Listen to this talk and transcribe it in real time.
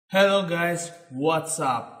Hello guys, what's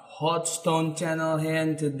up? Hot Stone channel here,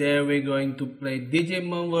 and today we're going to play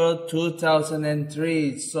Digimon World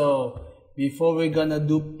 2003. So before we're gonna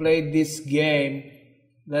play this game,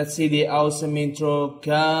 let's see the awesome intro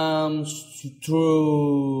comes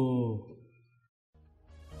through.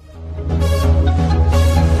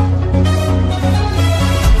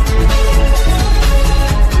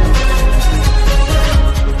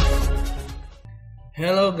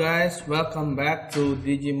 Hello guys, welcome back to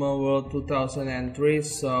Digimon World 2003.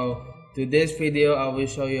 So today's video I will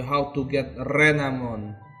show you how to get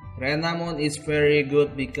Renamon. Renamon is very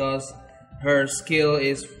good because her skill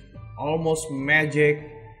is almost magic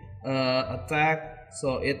attack,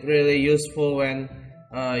 so it's really useful when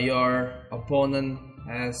your opponent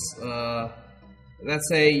has let's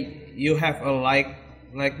say you have a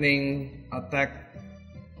lightning attack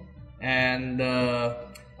and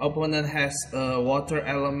opponent has a water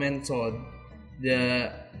element, so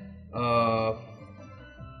the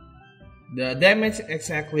damage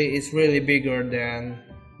exactly is really bigger than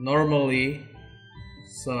normally.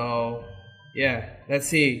 So yeah, let's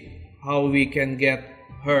see how we can get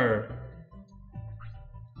her.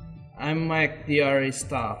 I'm Mike, DRI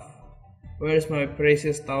staff. Where's my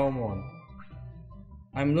precious Taomon?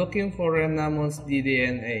 I'm looking for Renamon's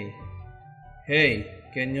DDNA. Hey,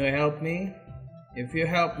 can you help me? If you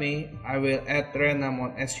help me, I will add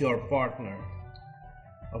Renamon as your partner.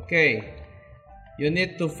 Okay, you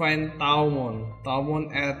need to find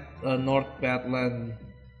Taomon at North Badland.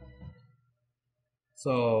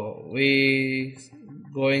 So we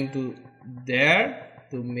going to there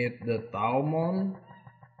to meet the Taomon.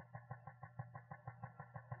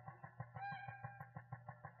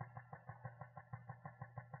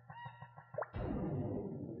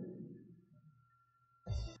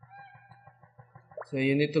 So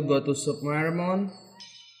you need to go to Submarimon.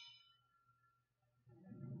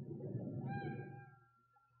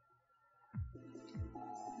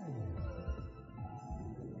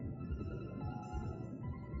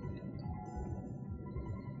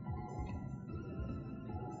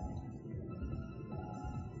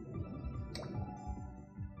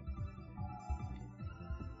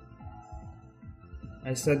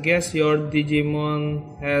 I suggest your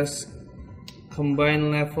Digimon has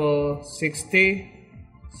combined level 60.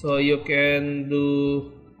 So you can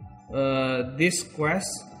do this quest.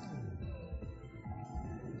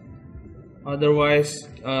 Otherwise,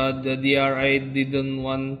 the DRI didn't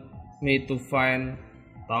want me to find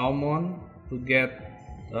Taomon to get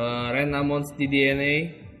Renamon's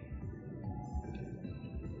DDNA.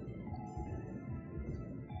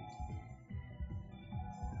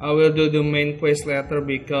 I will do the main quest later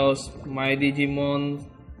because my Digimon,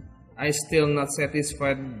 I still not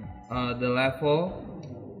satisfied the level.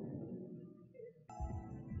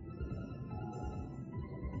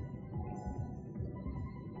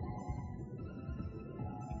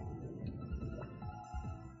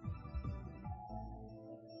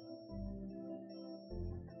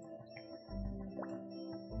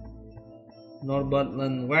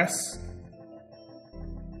 Badland West.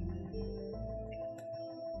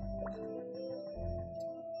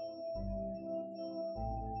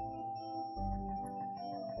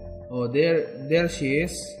 Oh, there she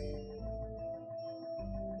is.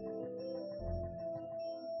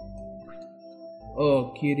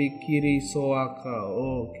 Oh, Kiri Soaka.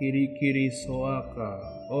 Oh, Kiri Soaka.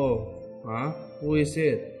 Oh, huh? Who is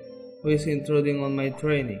it? Who is intruding on my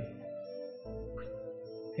training?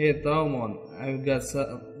 Hey Taomon, I've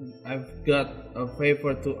got a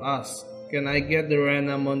favor to ask. Can I get the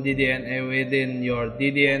Renamon DDNA within your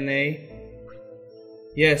DDNA?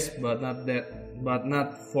 Yes, but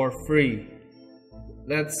not for free.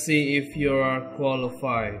 Let's see if you are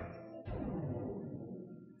qualified.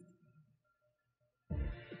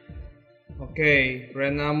 Okay,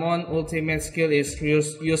 Renamon ultimate skill is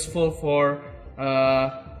useful for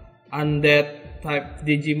undead type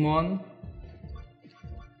Digimon,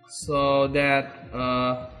 so that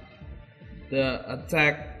the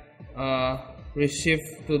attack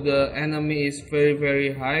received to the enemy is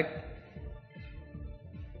very high.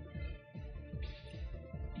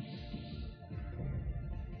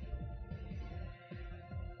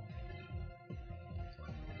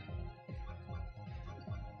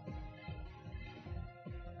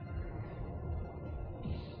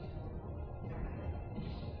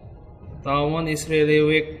 Taomon is really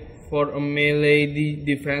weak for a melee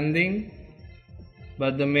defending,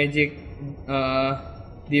 but the magic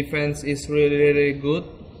defense is really good.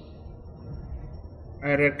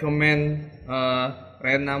 I recommend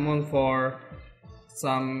Renamon for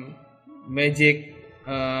some magic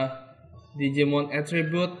Digimon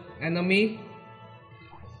attribute enemy.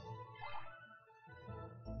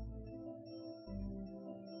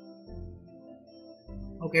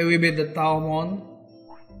 Okay, we beat the Taomon.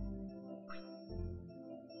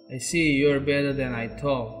 I see you're better than I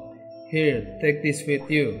thought. Here, take this with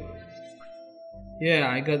you.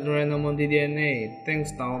 Yeah, I got Renamon DDNA.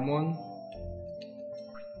 Thanks, Taomon.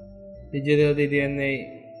 Digital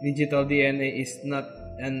DNA is not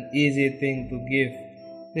an easy thing to give.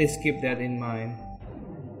 Please keep that in mind.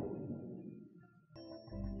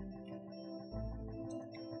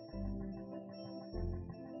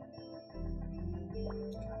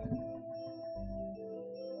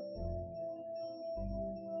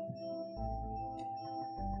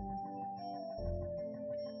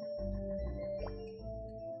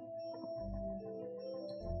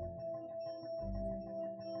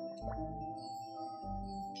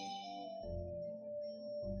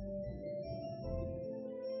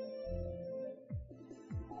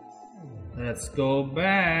 Let's go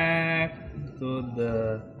back to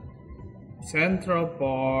the Central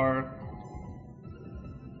Park.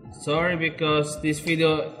 Sorry because this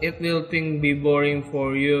video it will be boring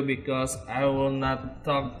for you because I will not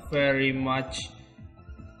talk very much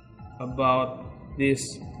about this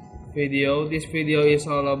video. This video is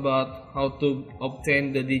all about how to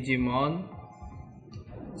obtain the Digimon.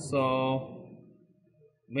 So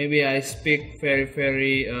maybe I speak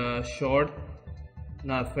very short,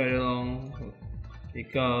 not very long,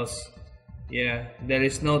 because yeah, there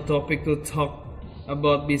is no topic to talk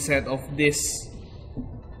about beside of this.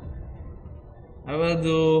 I will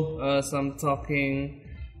do some talking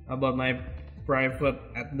about my private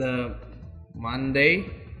at the Monday,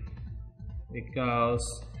 because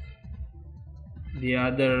the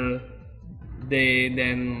other day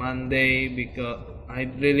than Monday, because I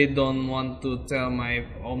really don't want to tell my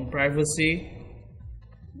own privacy,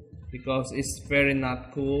 because it's very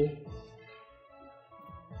not cool.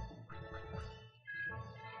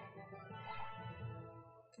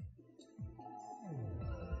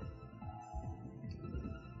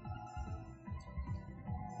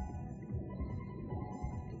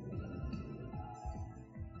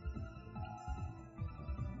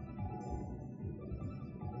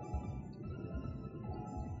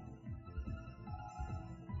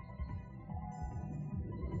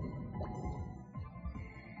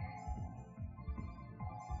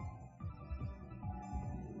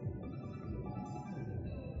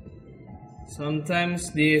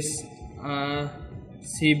 Sometimes this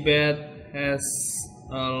seabed has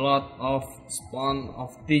a lot of spawn of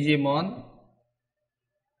Digimon.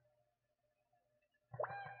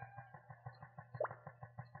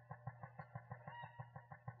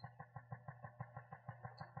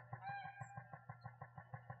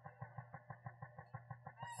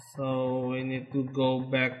 So we need to go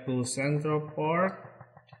back to Central Park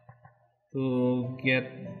to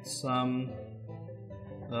get some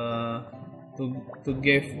to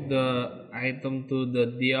give the item to the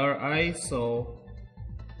DRI, so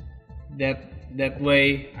that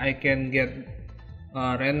way I can get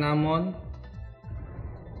Renamon.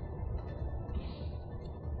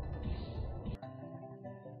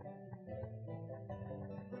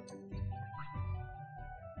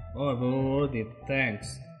 Oh, I've already,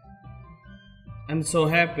 thanks. I'm so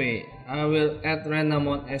happy. I will add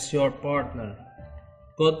Renamon as your partner.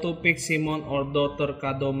 Go to Piximon or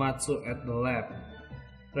Dr.Kadomatsu at the lab.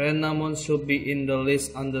 Renamon should be in the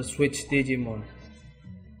list under Switch Digimon.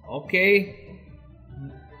 Okay,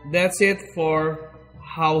 that's it for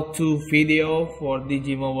how-to video for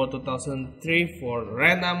Digimon World 2003 for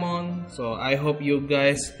Renamon. So I hope you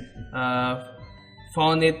guys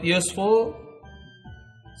found it useful.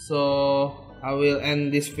 So I will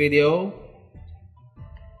end this video.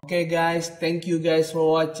 Okay guys, thank you guys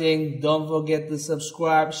for watching. Don't forget to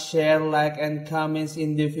subscribe, share, like and comments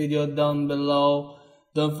in the video down below.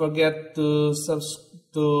 Don't forget to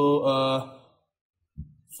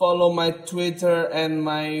follow my Twitter and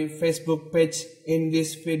my Facebook page in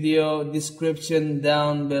this video description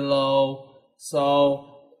down below.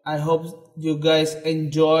 So I hope you guys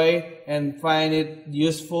enjoy and find it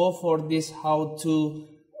useful for this how-to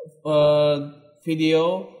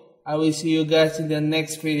video. I will see you guys in the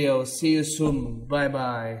next video. See you soon. Bye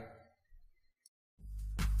bye.